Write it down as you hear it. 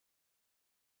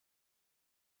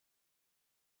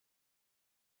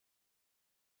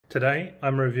Today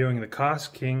I'm reviewing the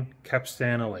KastKing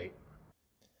Kapstan Elite.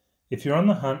 If you're on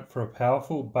the hunt for a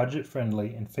powerful,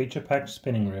 budget-friendly and feature-packed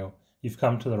spinning reel, you've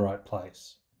come to the right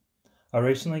place. I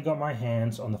recently got my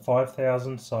hands on the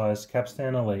 5000 size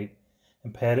Kapstan Elite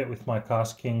and paired it with my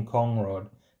KastKing Kong rod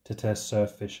to test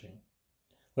surf fishing.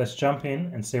 Let's jump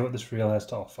in and see what this reel has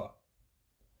to offer.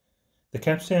 The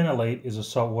Kapstan Elite is a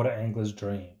saltwater angler's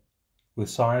dream. With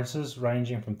sizes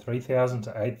ranging from 3000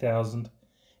 to 8000,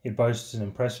 it boasts an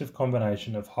impressive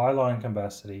combination of high line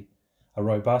capacity, a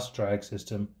robust drag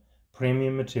system,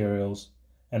 premium materials,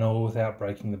 and all without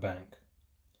breaking the bank.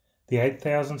 The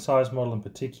 8000 size model in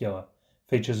particular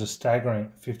features a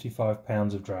staggering 55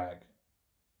 pounds of drag.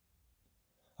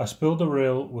 I spooled the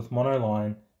reel with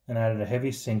monoline and added a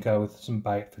heavy sinker with some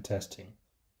bait for testing.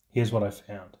 Here's what I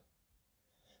found.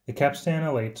 The Kapstan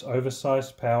Elite's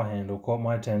oversized power handle caught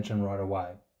my attention right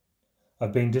away.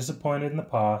 I've been disappointed in the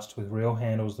past with reel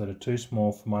handles that are too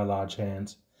small for my large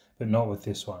hands, but not with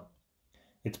this one.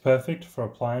 It's perfect for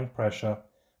applying pressure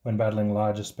when battling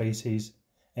larger species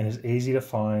and is easy to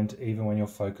find even when your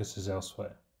focus is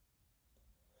elsewhere.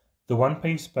 The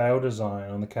one-piece bail design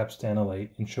on the Kapstan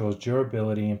Elite ensures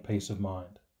durability and peace of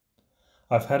mind.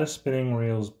 I've had a spinning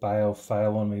reel's bail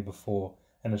fail on me before,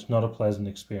 and it's not a pleasant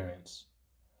experience.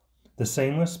 The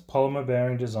seamless polymer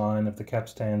bearing design of the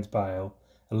Kapstan's bail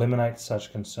eliminates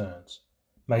such concerns,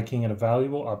 making it a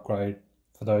valuable upgrade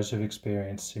for those who've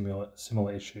experienced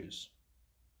similar issues.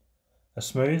 A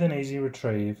smooth and easy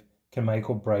retrieve can make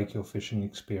or break your fishing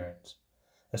experience,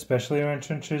 especially when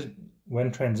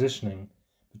transitioning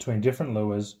between different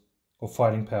lures or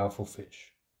fighting powerful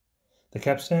fish. The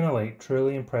Kapstan Elite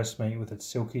truly impressed me with its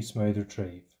silky smooth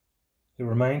retrieve. It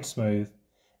remained smooth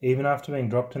even after being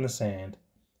dropped in the sand,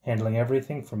 handling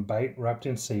everything from bait wrapped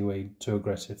in seaweed to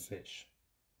aggressive fish.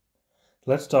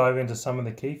 Let's dive into some of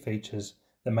the key features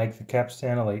that make the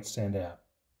Kapstan Elite stand out.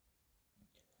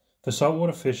 For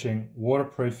saltwater fishing,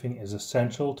 waterproofing is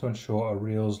essential to ensure a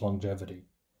reel's longevity.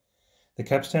 The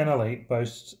Kapstan Elite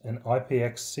boasts an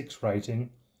IPX6 rating,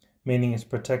 meaning it's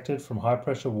protected from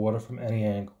high-pressure water from any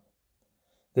angle.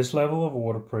 This level of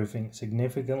waterproofing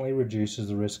significantly reduces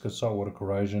the risk of saltwater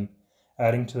corrosion,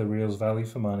 adding to the reel's value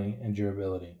for money and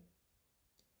durability.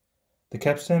 The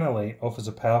Kapstan Elite offers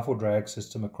a powerful drag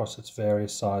system across its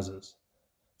various sizes,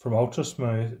 from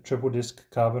ultra-smooth triple-disc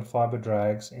carbon fiber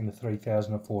drags in the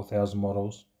 3000 and 4000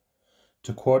 models,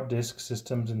 to quad-disc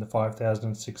systems in the 5000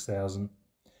 and 6000,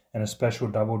 and a special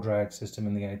double drag system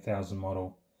in the 8000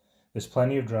 model. There's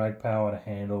plenty of drag power to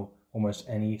handle almost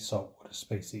any saltwater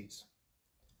species.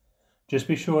 Just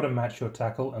be sure to match your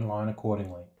tackle and line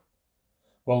accordingly.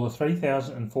 While the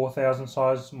 3000 and 4000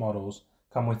 size models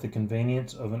come with the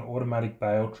convenience of an automatic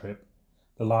bail trip,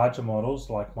 the larger models,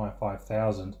 like my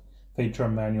 5000, feature a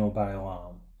manual bail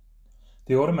arm.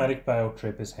 The automatic bail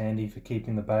trip is handy for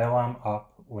keeping the bail arm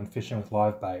up when fishing with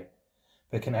live bait,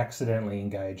 but can accidentally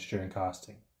engage during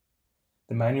casting.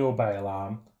 The manual bail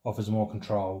arm offers more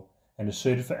control and is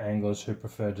suited for anglers who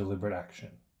prefer deliberate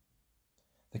action.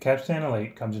 The Kapstan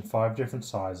Elite comes in 5 different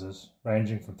sizes,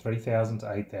 ranging from 3000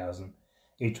 to 8000,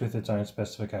 each with its own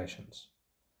specifications.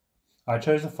 I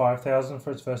chose the 5000 for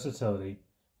its versatility,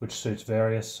 which suits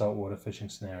various saltwater fishing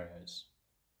scenarios.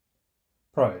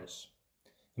 Pros: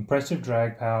 impressive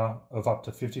drag power of up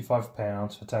to 55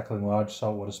 pounds for tackling large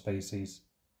saltwater species.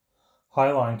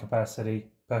 High line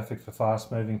capacity, perfect for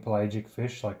fast-moving pelagic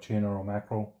fish like tuna or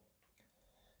mackerel.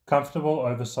 Comfortable,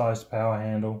 oversized power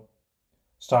handle.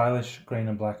 Stylish green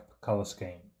and black color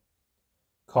scheme.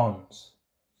 Cons: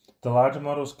 the larger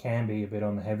models can be a bit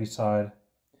on the heavy side,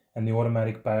 and the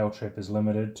automatic bail trip is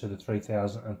limited to the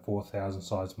 3000 and 4000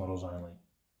 size models only.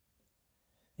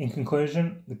 In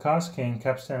conclusion, the KastKing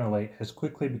Kapstan Elite has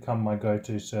quickly become my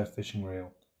go-to surf fishing reel.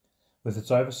 With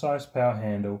its oversized power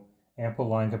handle, ample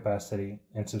line capacity,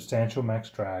 and substantial max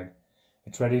drag,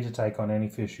 it's ready to take on any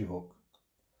fish you hook.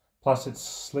 Plus, its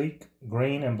sleek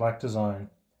green and black design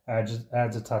adds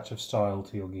a touch of style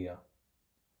to your gear.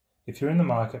 If you're in the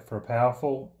market for a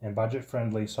powerful and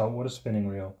budget-friendly saltwater spinning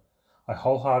reel, I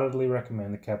wholeheartedly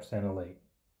recommend the Kapstan Elite.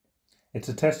 It's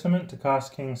a testament to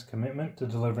KastKing's commitment to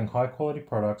delivering high-quality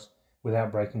products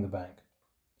without breaking the bank.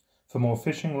 For more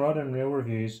fishing rod and reel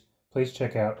reviews, please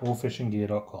check out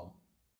allfishinggear.com.